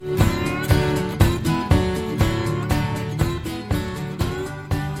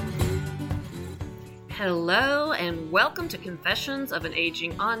Hello and welcome to Confessions of an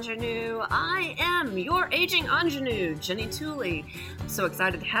Aging Ingenue. I am your aging ingenue, Jenny Tooley. I'm so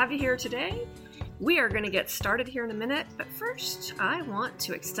excited to have you here today. We are going to get started here in a minute, but first I want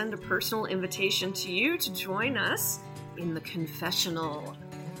to extend a personal invitation to you to join us in the confessional.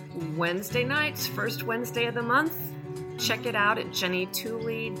 Wednesday nights, first Wednesday of the month. Check it out at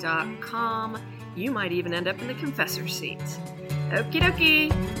jennytooley.com. You might even end up in the confessor seat. Okie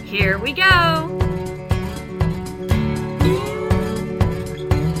dokie, here we go!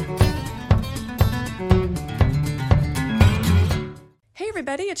 Hey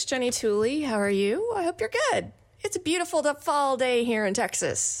everybody, it's Jenny Tooley. How are you? I hope you're good. It's a beautiful fall day here in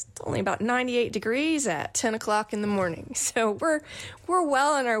Texas. It's only about 98 degrees at 10 o'clock in the morning. So we're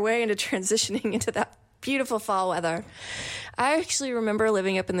well on our way into transitioning into that beautiful fall weather. I actually remember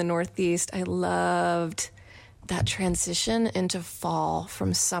living up in the Northeast. I loved that transition into fall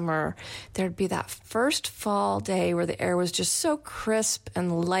from summer. There'd be that first fall day where the air was just so crisp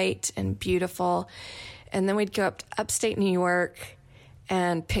and light and beautiful. And then we'd go up to upstate New York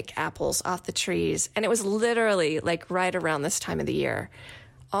and pick apples off the trees. And it was literally like right around this time of the year.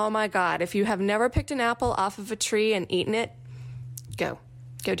 Oh my God, if you have never picked an apple off of a tree and eaten it, go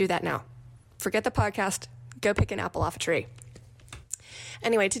do that now. Forget the podcast, go pick an apple off a tree.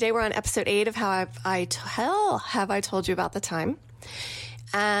 Anyway, today we're on episode 8 of How Have I Told You About the Time.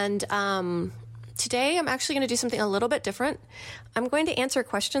 And today I'm actually going to do something a little bit different. I'm going to answer a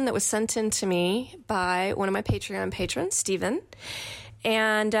question that was sent in to me by one of my Patreon patrons, Steven.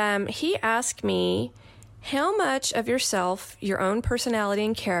 And he asked me, how much of yourself, your own personality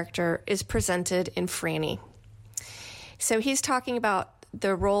and character, is presented in Franny? So he's talking about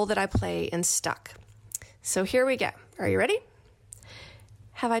the role that I play in Stuck. So here we go. Are you ready?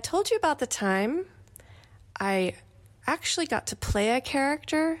 Have I told you about the time I actually got to play a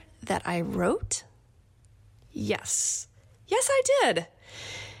character that I wrote? Yes. Yes, I did.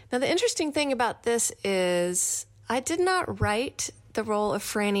 Now, the interesting thing about this is I did not write the role of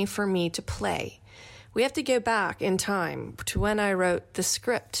Franny for me to play. We have to go back in time to when I wrote the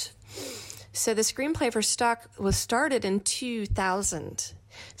script. So the screenplay for Stuck was started in 2000.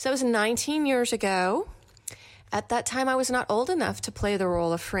 So it was 19 years ago. At that time, I was not old enough to play the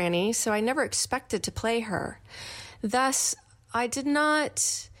role of Franny, so I never expected to play her. Thus, I did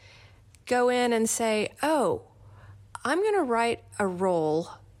not go in and say, oh, I'm going to write a role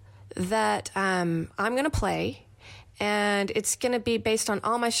that I'm going to play, and it's going to be based on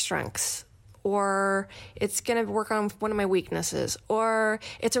all my strengths, or it's going to work on one of my weaknesses, or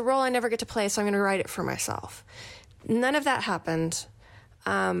it's a role I never get to play, so I'm going to write it for myself. None of that happened.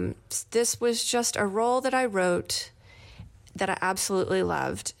 This was just a role that I wrote that I absolutely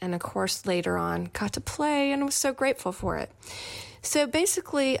loved, and of course later on got to play and was so grateful for it. So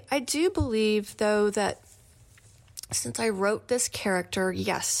basically, I do believe, though, that since I wrote this character,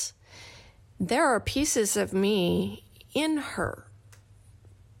 yes, there are pieces of me in her.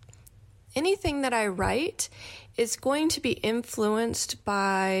 Anything that I write is going to be influenced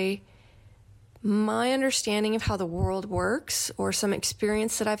by my understanding of how the world works or some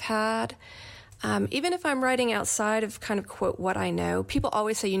experience that I've had. Even if I'm writing outside of kind of, quote, what I know, people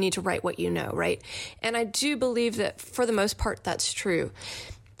always say you need to write what you know, right? And I do believe that for the most part that's true.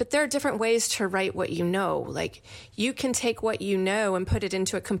 But there are different ways to write what you know. Like, you can take what you know and put it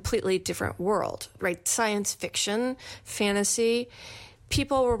into a completely different world, right? Science fiction, fantasy.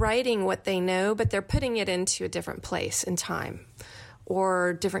 People are writing what they know, but they're putting it into a different place in time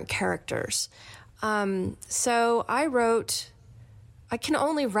or different characters. So I can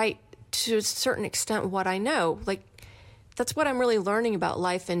only write to a certain extent what I know. Like, that's what I'm really learning about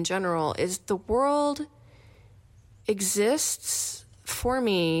life in general, is the world exists for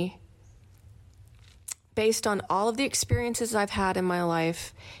me based on all of the experiences I've had in my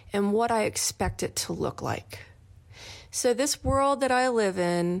life and what I expect it to look like. So this world that I live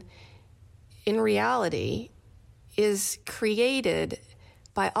in reality, is created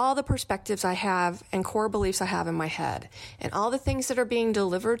by all the perspectives I have and core beliefs I have in my head. And all the things that are being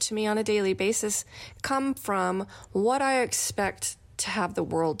delivered to me on a daily basis come from what I expect to have the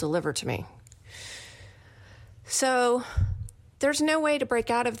world deliver to me. So there's no way to break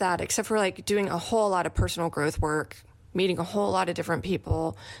out of that except for like doing a whole lot of personal growth work, meeting a whole lot of different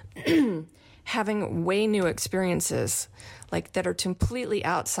people, having way new experiences like that are completely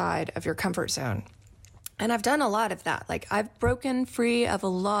outside of your comfort zone. And I've done a lot of that. Like, I've broken free of a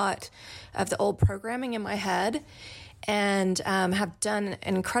lot of the old programming in my head and have done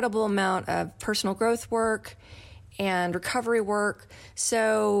an incredible amount of personal growth work and recovery work.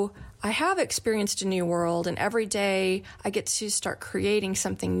 So I have experienced a new world, and every day I get to start creating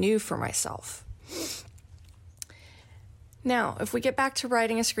something new for myself. Now, if we get back to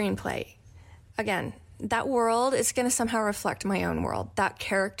writing a screenplay, again, that world is going to somehow reflect my own world. That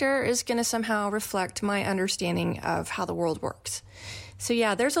character is going to somehow reflect my understanding of how the world works. So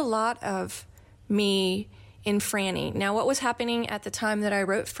yeah, there's a lot of me in Franny. Now, what was happening at the time that I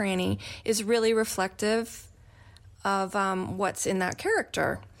wrote Franny is really reflective of what's in that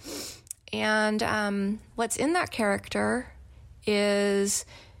character. And what's in that character is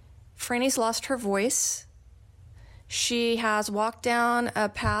Franny's lost her voice. She has walked down a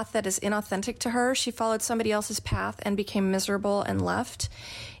path that is inauthentic to her. She followed somebody else's path and became miserable and left.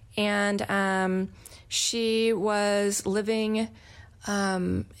 And she was living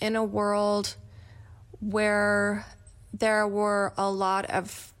in a world where there were a lot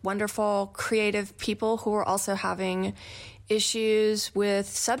of wonderful, creative people who were also having issues with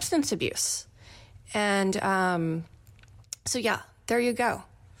substance abuse. And so, yeah, there you go.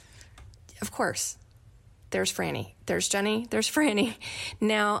 Of course, there's Franny. There's Jenny. There's Franny.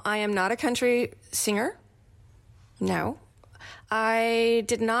 Now, I am not a country singer. No. I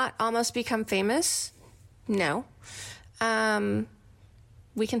did not almost become famous. No.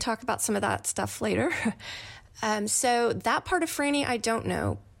 We can talk about some of that stuff later. So that part of Franny, I don't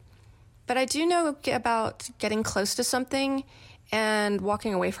know. But I do know about getting close to something and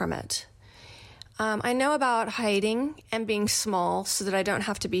walking away from it. I know about hiding and being small so that I don't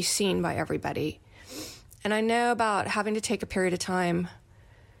have to be seen by everybody. And I know about having to take a period of time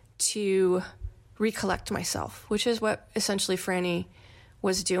to recollect myself, which is what essentially Franny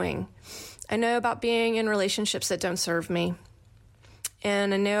was doing. I know about being in relationships that don't serve me.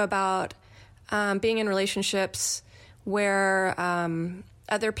 And I know about being in relationships where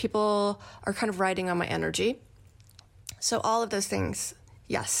other people are kind of riding on my energy. So all of those things,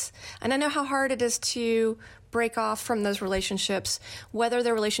 yes. And I know how hard it is to break off from those relationships, whether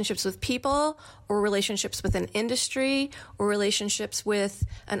they're relationships with people or relationships with an industry or relationships with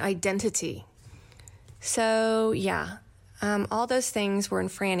an identity. So yeah, all those things were in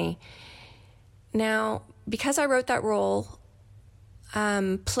Franny. Now, because I wrote that role,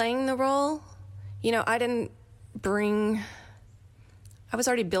 playing the role, I was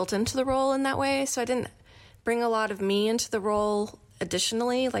already built into the role in that way, so I didn't bring a lot of me into the role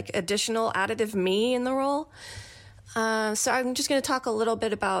additionally, like additional additive me in the role. So I'm just going to talk a little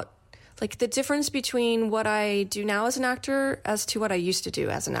bit about like the difference between what I do now as an actor as to what I used to do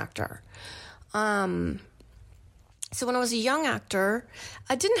as an actor. So when I was a young actor,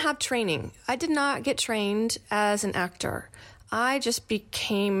 I didn't have training. I did not get trained as an actor. I just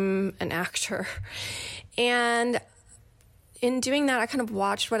became an actor. And in doing that, I kind of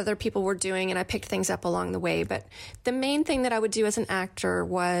watched what other people were doing and I picked things up along the way. But the main thing that I would do as an actor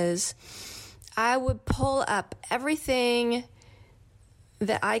was I would pull up everything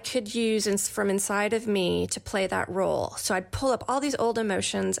that I could use from inside of me to play that role. So I'd pull up all these old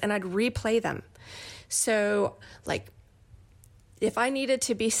emotions and I'd replay them. So, like, if I needed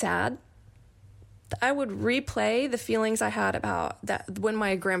to be sad, I would replay the feelings I had about that when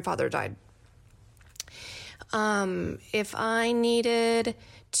my grandfather died. If I needed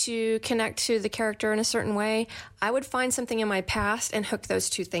to connect to the character in a certain way, I would find something in my past and hook those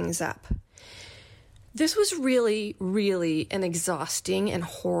two things up. This was really, really an exhausting and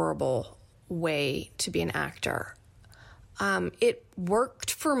horrible way to be an actor. It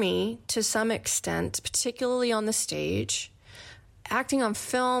worked for me to some extent, particularly on the stage. Acting on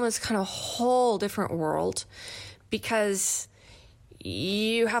film is kind of a whole different world because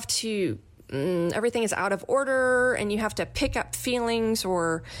you have to, everything is out of order and you have to pick up feelings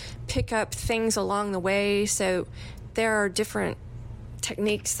or pick up things along the way. So there are different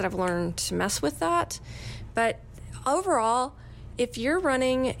techniques that I've learned to mess with that. But overall, if you're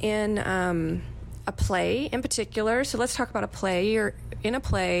running in a play in particular, so let's talk about a play. You're in a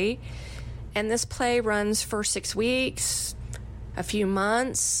play, and this play runs for 6 weeks, a few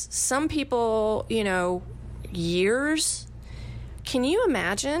months, some people, years. Can you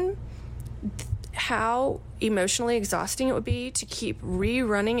imagine how emotionally exhausting it would be to keep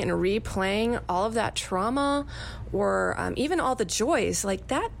rerunning and replaying all of that trauma or even all the joys? Like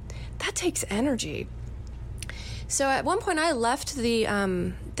that takes energy. So at one point I left the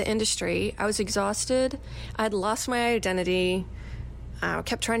industry. I was exhausted. I'd lost my identity. I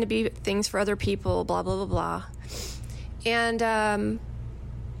kept trying to be things for other people, blah, blah, blah, blah. And I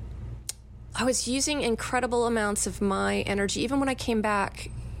was using incredible amounts of my energy. Even when I came back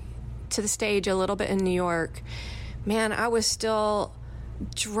to the stage a little bit in New York, man, I was still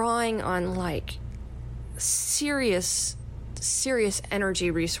drawing on like serious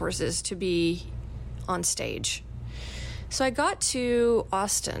energy resources to be on stage. So I got to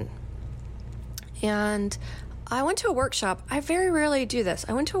Austin and I went to a workshop. I very rarely do this.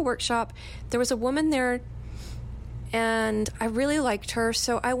 I went to a workshop. There was a woman there, and I really liked her.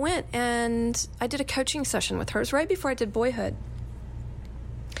 So I went and I did a coaching session with her. It was right before I did Boyhood.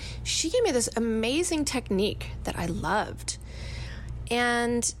 She gave me this amazing technique that I loved.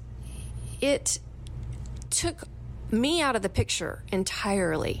 And it took me out of the picture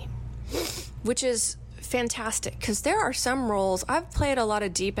entirely, which is fantastic, because there are some roles. I've played a lot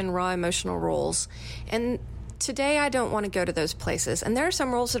of deep and raw emotional roles, and today I don't want to go to those places. And there are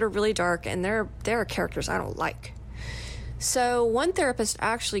some roles that are really dark, and there are characters I don't like. So one therapist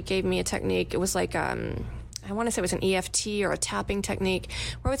actually gave me a technique. It was like, I want to say it was an EFT or a tapping technique,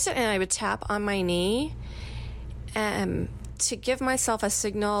 where I would sit and I would tap on my knee to give myself a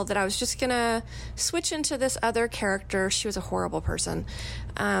signal that I was just going to switch into this other character. She was a horrible person.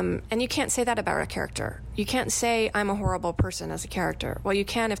 And you can't say that about a character. You can't say I'm a horrible person as a character. Well, you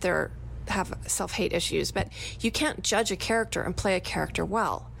can if they have self-hate issues, but you can't judge a character and play a character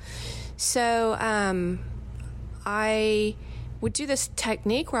well. So I would do this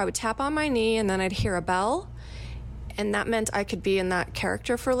technique where I would tap on my knee and then I'd hear a bell. And that meant I could be in that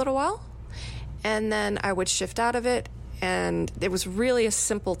character for a little while. And then I would shift out of it. And it was really a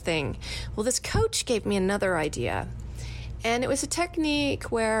simple thing. Well, this coach gave me another idea. And it was a technique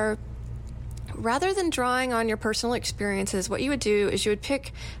where, rather than drawing on your personal experiences, what you would do is you would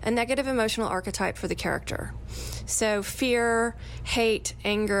pick a negative emotional archetype for the character. So fear, hate,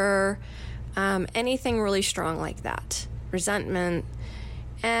 anger, anything really strong like that. Resentment,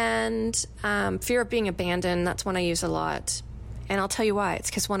 and fear of being abandoned. That's one I use a lot. And I'll tell you why. It's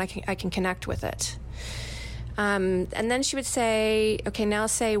because one, I can connect with it. And then she would say, okay, now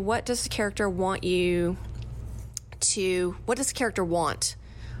say, what does the character want you to, what does the character want?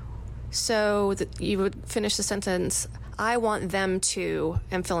 So you would finish the sentence, I want them to,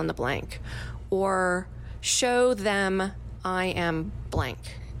 and fill in the blank. Or show them I am blank.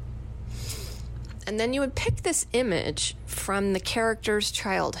 And then you would pick this image from the character's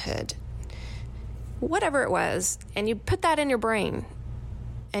childhood, whatever it was, and you put that in your brain.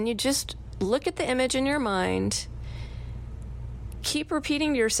 And you just look at the image in your mind, keep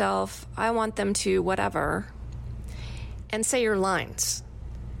repeating to yourself, I want them to whatever, and say your lines.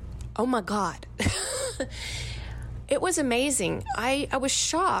 Oh my God. It was amazing. I was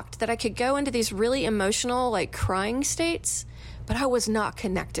shocked that I could go into these really emotional, like crying states, but I was not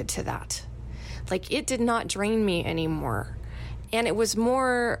connected to that. Like, it did not drain me anymore. And it was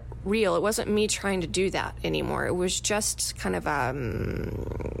more real. It wasn't me trying to do that anymore. It was just kind of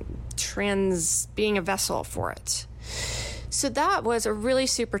being a vessel for it. So that was a really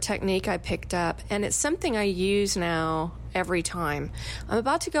super technique I picked up, and it's something I use now every time. I'm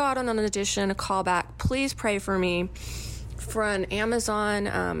about to go out on an audition, a callback. Please pray for me for an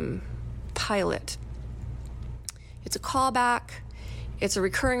Amazon pilot. It's a callback. It's a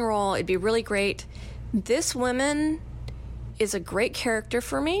recurring role. It'd be really great. This woman is a great character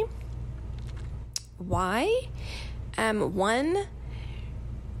for me. Why? One,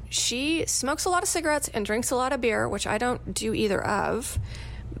 she smokes a lot of cigarettes and drinks a lot of beer, which I don't do either of.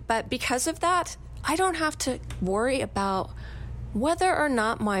 But because of that, I don't have to worry about whether or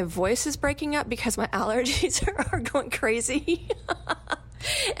not my voice is breaking up because my allergies are going crazy.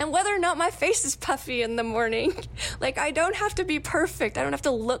 And whether or not my face is puffy in the morning. Like, I don't have to be perfect. I don't have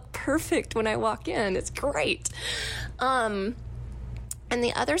to look perfect when I walk in. It's great. And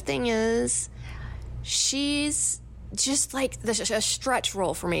the other thing is, she's just like a stretch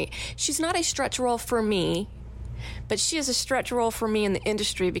role for me. She's not a stretch role for me, but she is a stretch role for me in the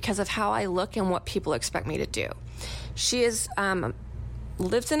industry because of how I look and what people expect me to do. She is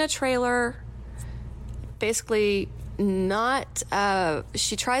lives in a trailer, basically not,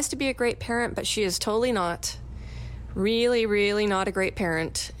 she tries to be a great parent, but she is totally not. Really, really not a great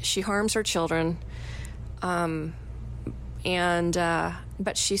parent. She harms her children, but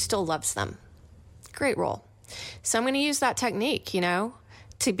she still loves them. Great role. So I'm going to use that technique,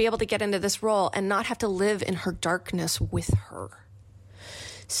 to be able to get into this role and not have to live in her darkness with her.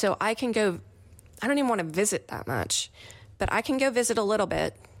 So I can go, I don't even want to visit that much, but I can go visit a little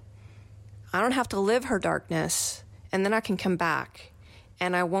bit. I don't have to live her darkness, and then I can come back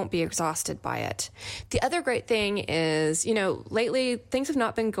and I won't be exhausted by it. The other great thing is, lately things have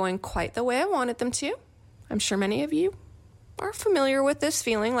not been going quite the way I wanted them to. I'm sure many of you are familiar with this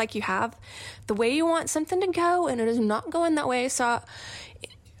feeling, like you have the way you want something to go and it is not going that way. So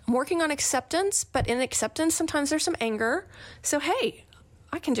I'm working on acceptance, but in acceptance, sometimes there's some anger. So, hey,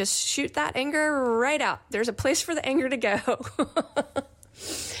 I can just shoot that anger right out. There's a place for the anger to go.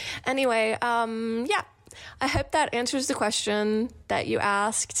 Anyway, yeah, I hope that answers the question that you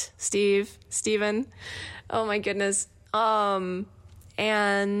asked, Steven. Oh my goodness. And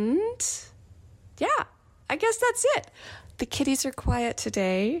yeah, I guess that's it. The kitties are quiet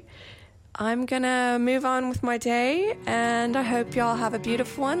today. I'm gonna move on with my day, and I hope y'all have a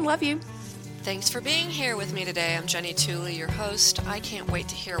beautiful one. Love you. Thanks for being here with me today. I'm Jenny Tooley, your host. I can't wait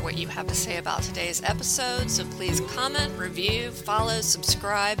to hear what you have to say about today's episode, so please comment, review, follow,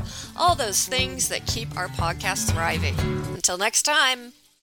 subscribe, all those things that keep our podcast thriving. Until next time.